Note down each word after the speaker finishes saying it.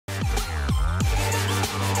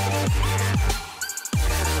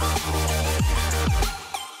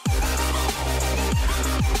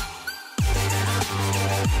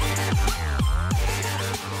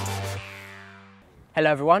Hello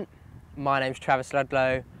everyone, my name's Travis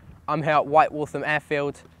Ludlow. I'm here at White Waltham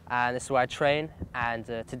Airfield and this is where I train, and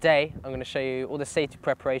today I'm going to show you all the safety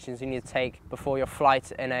preparations you need to take before your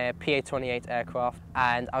flight in a PA-28 aircraft,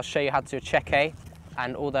 and I'll show you how to do a check A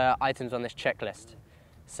and all the items on this checklist.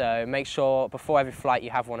 So make sure before every flight you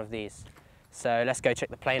have one of these. So let's go check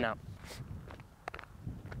the plane out.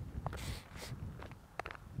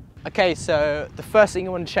 Okay, so the first thing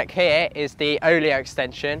you want to check here is the oleo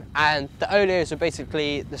extension, and the oleos are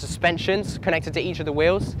basically the suspensions connected to each of the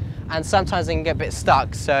wheels, and sometimes they can get a bit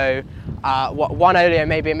stuck. So one oleo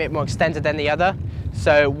may be a bit more extended than the other,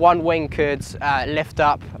 so one wing could lift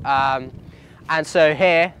up, and so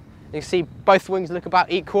here you can see both wings look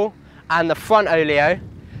about equal, and the front oleo,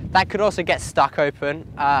 that could also get stuck open,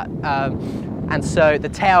 and so the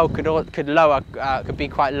tail could be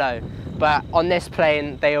quite low. But on this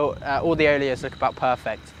plane, all the oleos look about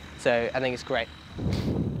perfect, so I think it's great.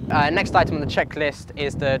 Next item on the checklist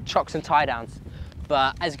is the chocks and tie downs.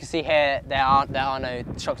 But as you can see here, there are no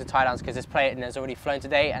chocks and tie downs because this plane has already flown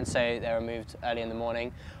today, and so they're removed early in the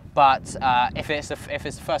morning. But if it's the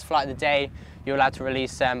first flight of the day, you're allowed to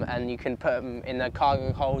release them, and you can put them in the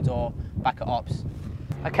cargo hold or back at ops.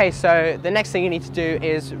 Okay, so the next thing you need to do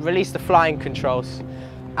is release the flying controls,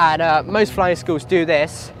 and most flying schools do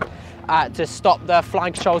this to stop the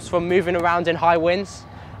flying controls from moving around in high winds.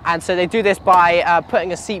 And so they do this by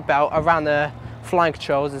putting a seatbelt around the flying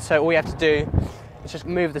controls, and so all you have to do is just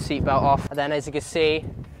move the seatbelt off, and then as you can see,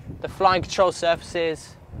 the flying control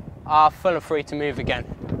surfaces are full and free to move again.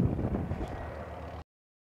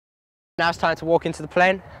 Now it's time to walk into the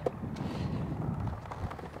plane.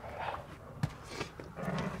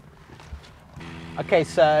 Okay,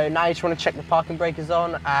 so now you just want to check the parking brake is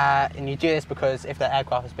on, and you do this because if the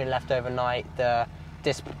aircraft has been left overnight, the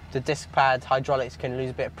disc pad hydraulics can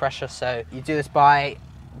lose a bit of pressure. So you do this by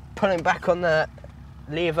pulling back on the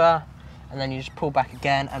lever, and then you just pull back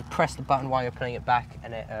again and press the button while you're pulling it back,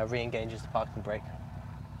 and it re-engages the parking brake.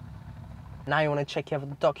 Now you want to check you have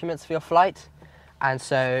the documents for your flight. And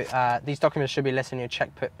so these documents should be listed in your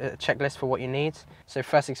checklist for what you need. So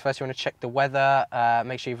first things first, you want to check the weather,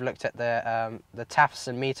 make sure you've looked at the TAFs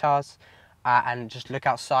and METARs, and just look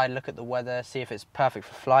outside, look at the weather, see if it's perfect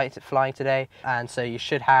for flying today. And so you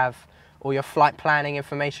should have all your flight planning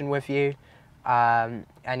information with you, and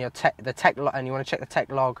and you want to check the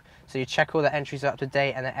tech log. So you check all the entries are up to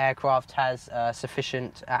date, and the aircraft has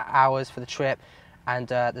sufficient hours for the trip, and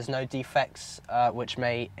there's no defects which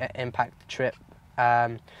may impact the trip.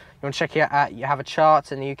 You want to check you have a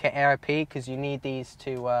chart in the UK AIP, because you need these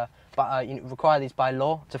to, you require these by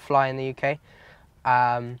law to fly in the UK.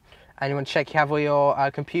 And you want to check you have all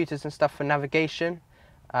your computers and stuff for navigation.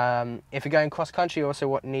 If you're going cross country, you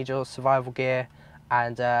also need your survival gear,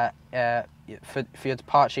 and for your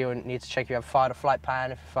departure, you'll need to check you have fired a flight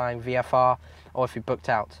plan if you're flying VFR, or if you're booked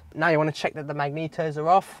out. Now you want to check that the magnetos are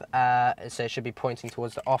off, so it should be pointing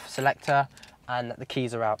towards the off selector, and that the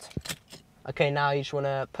keys are out. Okay, now you just want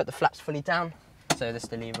to put the flaps fully down. So this is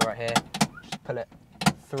the lever right here. Just pull it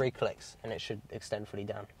 3 clicks and it should extend fully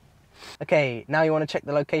down. Okay, now you want to check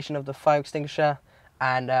the location of the fire extinguisher,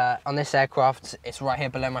 and on this aircraft it's right here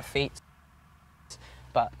below my feet.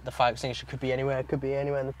 But the fire extinguisher could be anywhere. It could be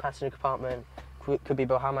anywhere in the passenger compartment. Could be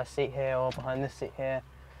behind my seat here or behind this seat here.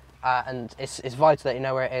 And it's vital that you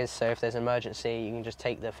know where it is, so if there's an emergency you can just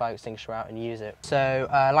take the fire extinguisher out and use it. So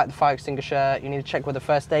like the fire extinguisher, you need to check where the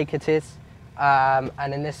first aid kit is.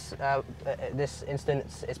 And in this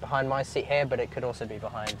instance, it's behind my seat here, but it could also be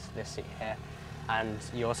behind this seat here. And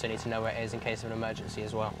you also need to know where it is in case of an emergency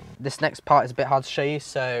as well. This next part is a bit hard to show you,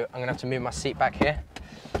 so I'm going to have to move my seat back here.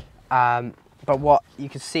 But what you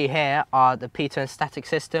can see here are the pitot and static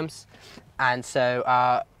systems. And so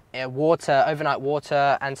overnight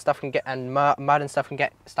water and stuff can get, and mud and stuff can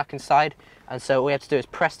get stuck inside. And so all we have to do is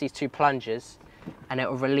press these 2 plungers, and it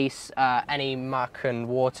will release any muck and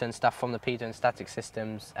water and stuff from the pitot and static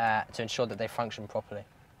systems to ensure that they function properly.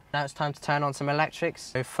 Now it's time to turn on some electrics.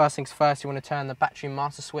 So first things first, you want to turn the battery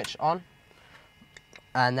master switch on,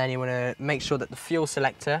 and then you want to make sure that the fuel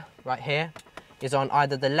selector right here is on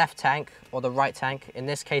either the left tank or the right tank. In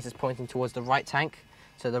this case it's pointing towards the right tank,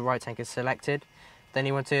 so the right tank is selected. Then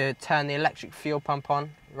you want to turn the electric fuel pump on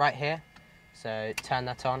right here, so turn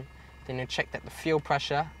that on. Then you check that the fuel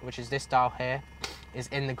pressure, which is this dial here, is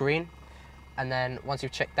in the green. And then once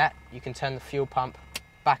you've checked that, you can turn the fuel pump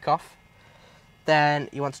back off. Then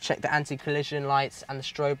you want to check the anti-collision lights and the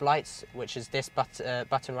strobe lights, which is this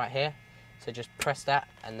button right here. So just press that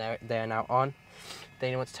and they are now on. Then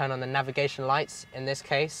you want to turn on the navigation lights. In this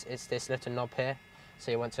case, it's this little knob here. So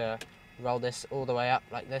you want to roll this all the way up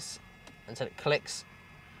like this until it clicks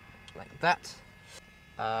like that.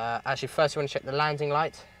 Actually, first you want to check the landing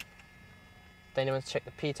light, then you want to check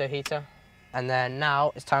the pitot heater, and then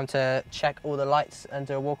now it's time to check all the lights and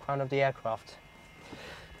do a walk around of the aircraft.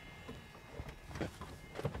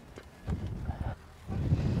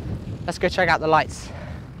 Let's go check out the lights.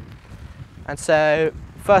 And so,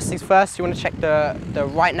 first things first, you want to check the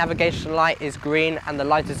right navigation light is green and the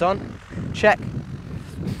light is on. Check.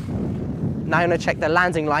 Now you want to check the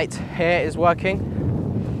landing light here is working.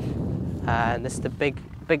 And this is the big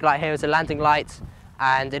light here is a landing light.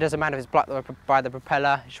 And it doesn't matter if it's blocked by the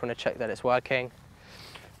propeller, you just want to check that it's working.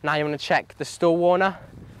 Now you want to check the stall warner.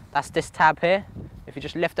 That's this tab here. If you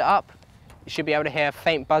just lift it up, you should be able to hear a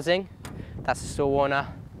faint buzzing. That's the stall warner.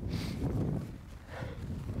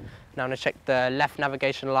 Now I'm going to check the left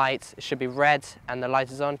navigation light. It should be red and the light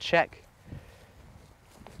is on. Check.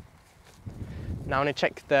 Now I'm going to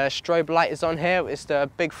check the strobe light is on here. It's the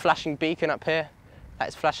big flashing beacon up here.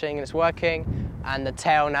 That's flashing and it's working. And the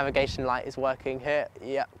tail navigation light is working here.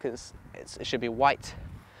 Yeah, because it should be white.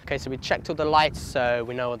 Okay, so we checked all the lights, so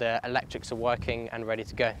we know all the electrics are working and ready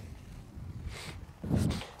to go.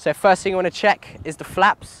 So first thing you want to check is the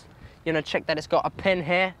flaps. You want to check that it's got a pin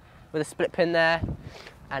here with a split pin there.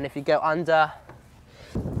 And if you go under,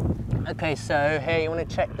 okay, so here you want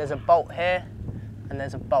to check there's a bolt here, and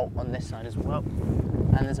there's a bolt on this side as well.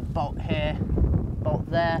 And there's a bolt here, bolt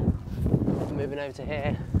there, moving over to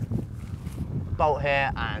here, bolt here,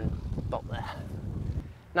 and bolt there.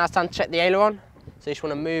 Now it's time to check the aileron. So you just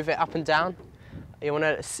want to move it up and down. You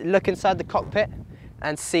want to look inside the cockpit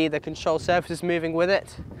and see the control surfaces moving with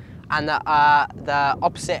it. And the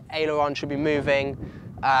opposite aileron should be moving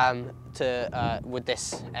with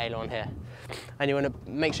this aileron here. And you want to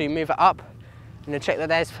make sure you move it up. You want to check that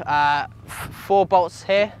there's 4 bolts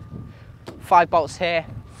here, 5 bolts here,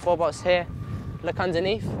 4 bolts here. Look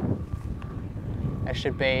underneath. There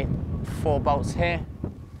should be 4 bolts here,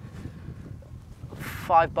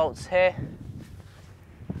 5 bolts here,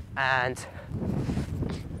 and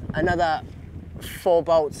another 4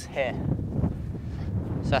 bolts here.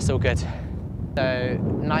 So that's all good. So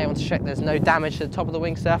now you want to check there's no damage to the top of the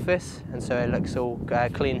wing surface, and so it looks all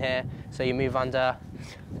clean here. So you move under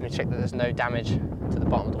and you check that there's no damage to the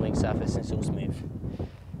bottom of the wing surface and it's all smooth.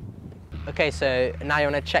 Okay, so now you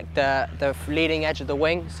want to check the leading edge of the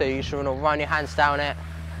wing, so you should want to run your hands down it.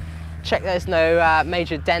 Check there's no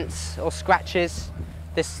major dents or scratches.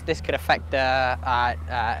 This could affect the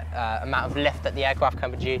amount of lift that the aircraft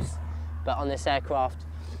can produce, but on this aircraft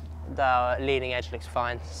the leading edge looks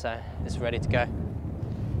fine, so it's ready to go.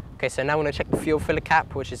 Okay, so now we're going to check the fuel filler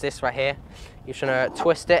cap, which is this right here. You're just going to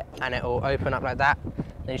twist it and it will open up like that.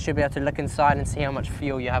 Then you should be able to look inside and see how much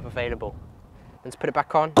fuel you have available. And to put it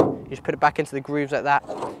back on, you just put it back into the grooves like that,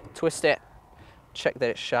 twist it, check that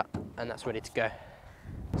it's shut, and that's ready to go.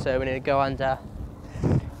 So we need to go under,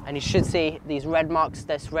 and you should see these red marks,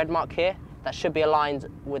 this red mark here, that should be aligned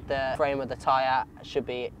with the frame of the tyre, should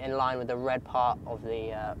be in line with the red part of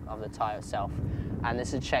the tyre itself. And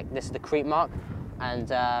this is the creep mark,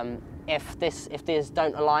 and if these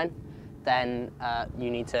don't align, then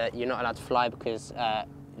you're not allowed to fly, because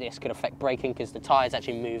this could affect braking, because the tyre is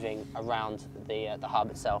actually moving around the hub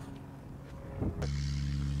itself.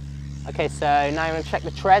 Okay, so now you want to check the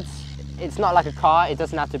treads. It's not like a car, it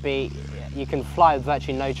doesn't have to be, you can fly with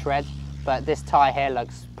virtually no tread, but this tyre here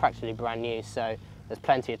looks practically brand new, so there's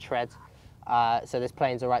plenty of tread. So this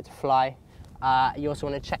plane's all right to fly. You also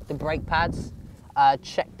want to check the brake pads,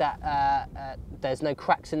 check that there's no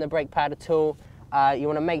cracks in the brake pad at all. You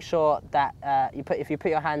want to make sure that if you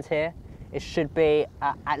put your hands here, it should be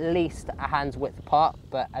at least a hand's width apart,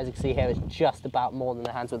 but as you can see here, it's just about more than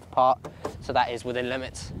a hand's width apart, so that is within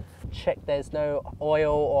limits. Check there's no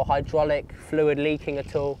oil or hydraulic fluid leaking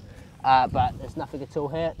at all, but there's nothing at all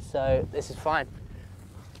here, so this is fine.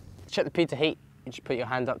 Check the pitot heat. You just put your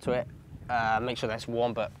hand up to it, make sure that it's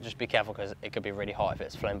warm, but just be careful because it could be really hot if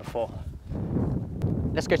it's flown before.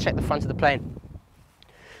 Let's go check the front of the plane.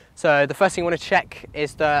 So the first thing you want to check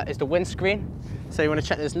is the windscreen. So you want to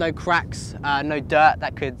check there's no cracks, no dirt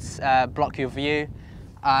that could block your view.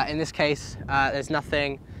 In this case, there's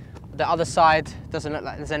nothing. The other side doesn't look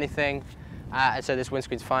like there's anything, and so this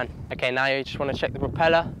windscreen's fine. Okay, now you just want to check the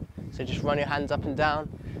propeller. So just run your hands up and down.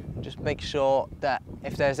 Just make sure that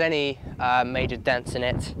if there's any major dents in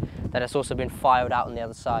it, that it's also been filed out on the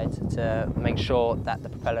other side to make sure that the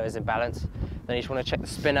propeller is in balance. Then you just want to check the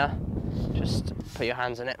spinner. Just put your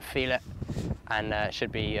hands on it, feel it, and it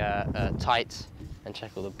should be tight, and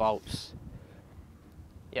check all the bolts.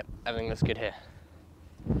 Yep, everything looks good here.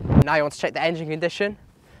 Now you want to check the engine condition.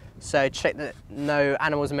 So check that no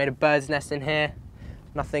animals have made a bird's nest in here,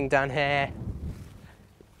 nothing down here,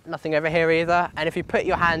 nothing over here either. And if you put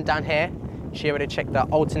your hand down here, you should be able to check the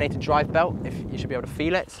alternator drive belt. If you should be able to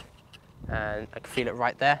feel it, and I can feel it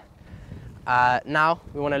right there. Now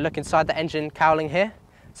we want to look inside the engine cowling here.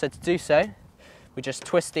 So to do so, we just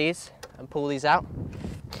twist these and pull these out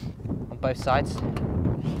on both sides.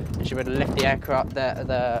 You should be able to lift the aircraft,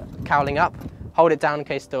 the cowling up, hold it down in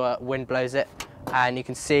case the wind blows it, and you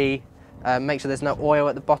can see, make sure there's no oil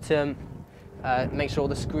at the bottom, make sure all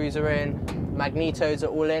the screws are in, magnetos are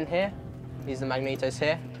all in here, these are the magnetos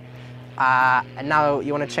here. And now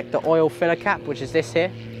you want to check the oil filler cap, which is this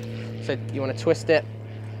here, so you want to twist it,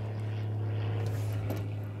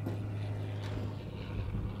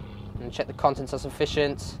 and check the contents are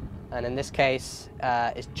sufficient, and in this case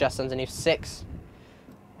it's just underneath 6.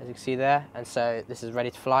 As you can see there, and so this is ready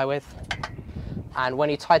to fly with. And when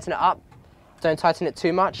you tighten it up, don't tighten it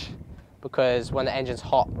too much, because when the engine's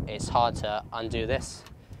hot, it's hard to undo this.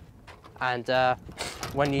 And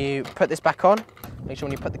when you put this back on, make sure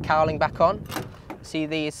when you put the cowling back on, see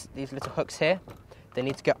these little hooks here? They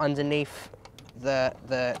need to go underneath the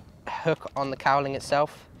hook on the cowling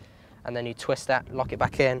itself, and then you twist that, lock it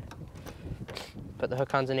back in, put the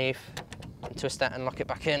hook underneath, and twist that and lock it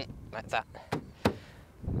back in, like that.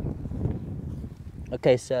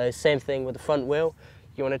 Okay, so same thing with the front wheel.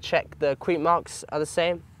 You want to check the creep marks are the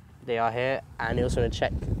same. They are here. And you also want to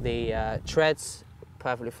check the treads,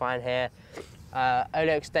 perfectly fine here.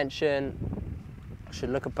 Oleo extension should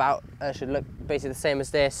look basically the same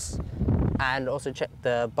as this. And also check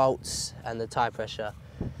the bolts and the tire pressure.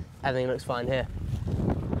 Everything looks fine here.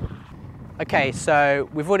 Okay, so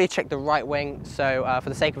we've already checked the right wing, so for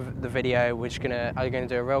the sake of the video, I'm going to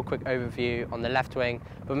do a real quick overview on the left wing.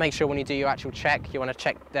 But make sure when you do your actual check, you want to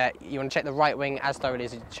check the right wing as thoroughly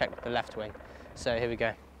as you check the left wing. So here we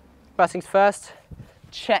go. First things first,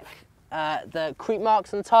 check the creep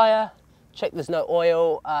marks on the tyre. Check there's no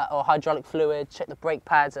oil or hydraulic fluid. Check the brake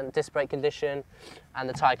pads and disc brake condition and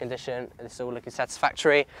the tyre condition. This is all looking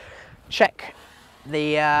satisfactory. Check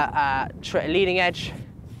the leading edge.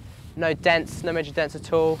 No dents, no major dents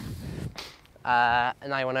at all. And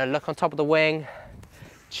now you want to look on top of the wing.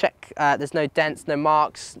 Check there's no dents, no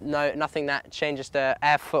marks, nothing that changes the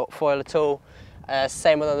airfoil at all.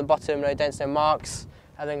 Same one on the bottom, no dents, no marks.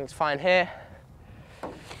 Everything's fine here.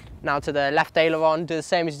 Now to the left aileron, do the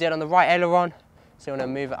same as you did on the right aileron. So you want to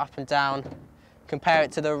move it up and down, compare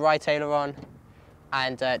it to the right aileron,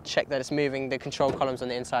 and check that it's moving the control columns on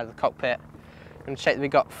the inside of the cockpit. I'm going to check that we've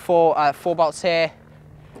got four bolts here,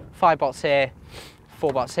 5 bolts here,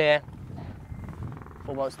 4 bolts here,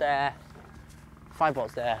 4 bolts there, 5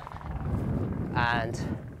 bolts there, and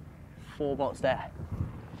 4 bolts there.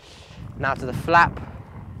 Now to the flap.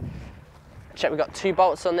 Check we've got 2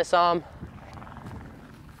 bolts on this arm,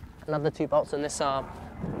 another 2 bolts on this arm,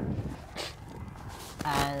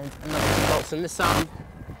 and another 2 bolts on this arm,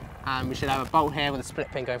 and we should have a bolt here with a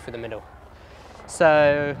split pin going through the middle.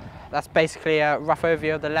 So that's basically a rough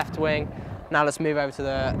overview of the left wing. Now let's move over to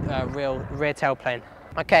the rear tailplane.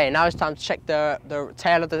 Okay, now it's time to check the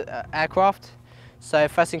tail of the aircraft. So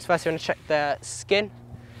first things first, you want to check the skin.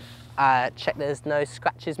 Check there's no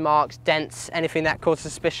scratches, marks, dents, anything that causes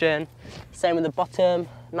suspicion. Same with the bottom,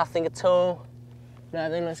 nothing at all. No,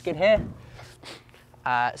 everything looks good here.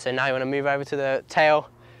 So now you want to move over to the tail.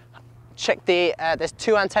 Check there's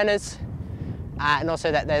 2 antennas, and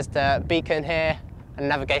also that there's the beacon here and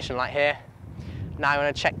navigation light here. Now you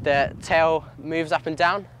want to check the tail moves up and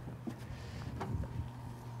down.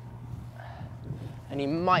 And you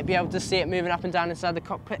might be able to see it moving up and down inside the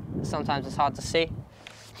cockpit. Sometimes it's hard to see.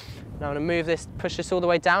 Now I'm going to move this, push this all the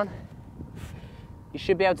way down. You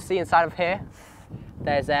should be able to see inside of here,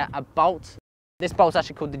 there's a bolt. This bolt's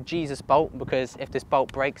actually called the Jesus bolt, because if this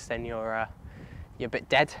bolt breaks, then you're a bit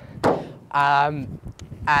dead.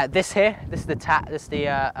 This is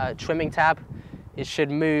the trimming tab. It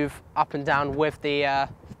should move up and down with the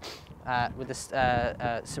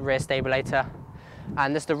rear stabilator.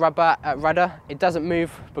 And this is the rudder. It doesn't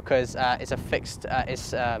move because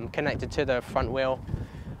it's connected to the front wheel.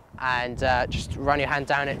 And just run your hand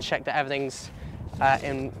down it, check that everything's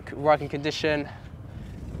in working condition.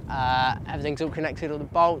 Everything's all connected, all the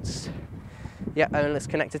bolts. Yeah, and it's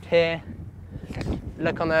connected here.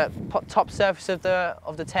 Look on the top surface of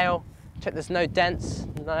the tail. Check there's no dents,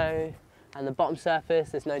 and the bottom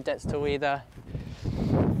surface, there's no dents at all either.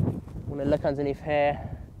 Want to look underneath here.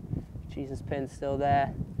 Jesus pin's still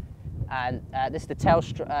there. And this is the tail.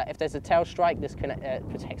 If there's a tail strike, this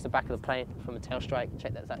protects the back of the plane from a tail strike.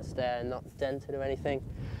 Check that that's there, not dented or anything.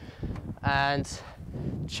 And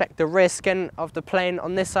check the rear skin of the plane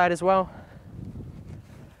on this side as well.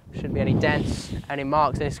 Shouldn't be any dents, any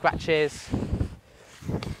marks, any scratches.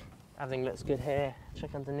 Everything looks good here.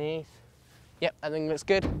 Check underneath. Yep, everything looks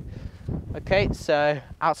good. Okay, so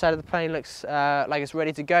outside of the plane looks like it's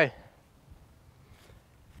ready to go.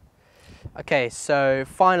 Okay, so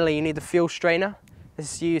finally you need the fuel strainer.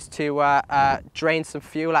 This is used to drain some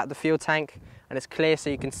fuel out of the fuel tank, and it's clear so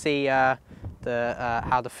you can see how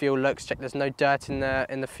the fuel looks. Check there's no dirt in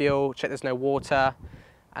the fuel, check there's no water,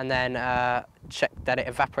 and then check that it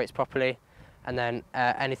evaporates properly, and then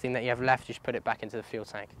anything that you have left, you should put it back into the fuel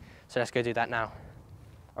tank. So let's go do that now.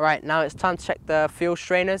 All right, now it's time to check the fuel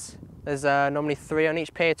strainers. There's normally 3 on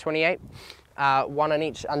each pair, 28. 1 on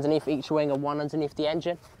each, underneath each wing and 1 underneath the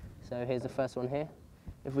engine. So here's the first one here.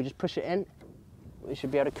 If we just push it in, we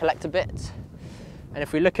should be able to collect a bit. And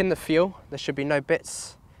if we look in the fuel, there should be no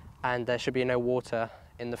bits, and there should be no water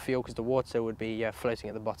in the fuel, because the water would be floating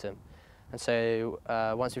at the bottom. And so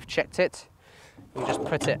once we've checked it, we just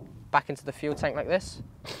put it back into the fuel tank like this.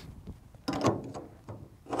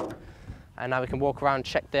 And now we can walk around and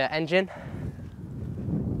check the engine.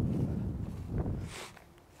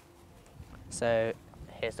 So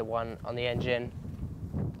here's the one on the engine.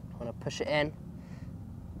 I'm going to push it in.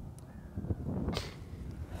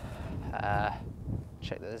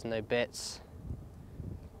 Check that there's no bits,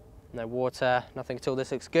 no water, nothing at all.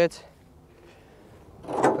 This looks good.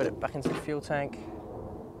 Put it back into the fuel tank.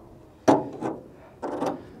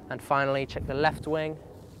 And finally, check the left wing.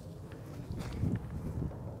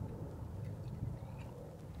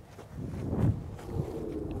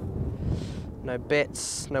 No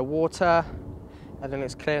bits, no water. Everything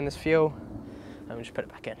looks clear in this fuel. And we just put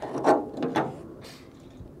it back in.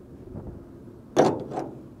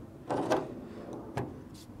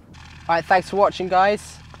 Alright, thanks for watching,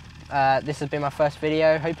 guys. This has been my first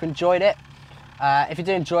video. Hope you enjoyed it. If you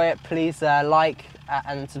do enjoy it, please like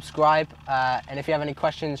and subscribe. And if you have any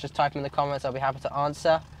questions, just type them in the comments. I'll be happy to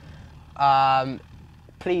answer.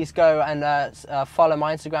 Please go and follow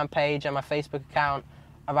my Instagram page and my Facebook account,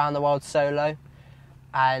 Around the World Solo.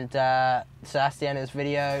 And so that's the end of this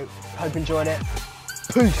video. Hope you enjoyed it.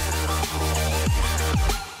 Peace.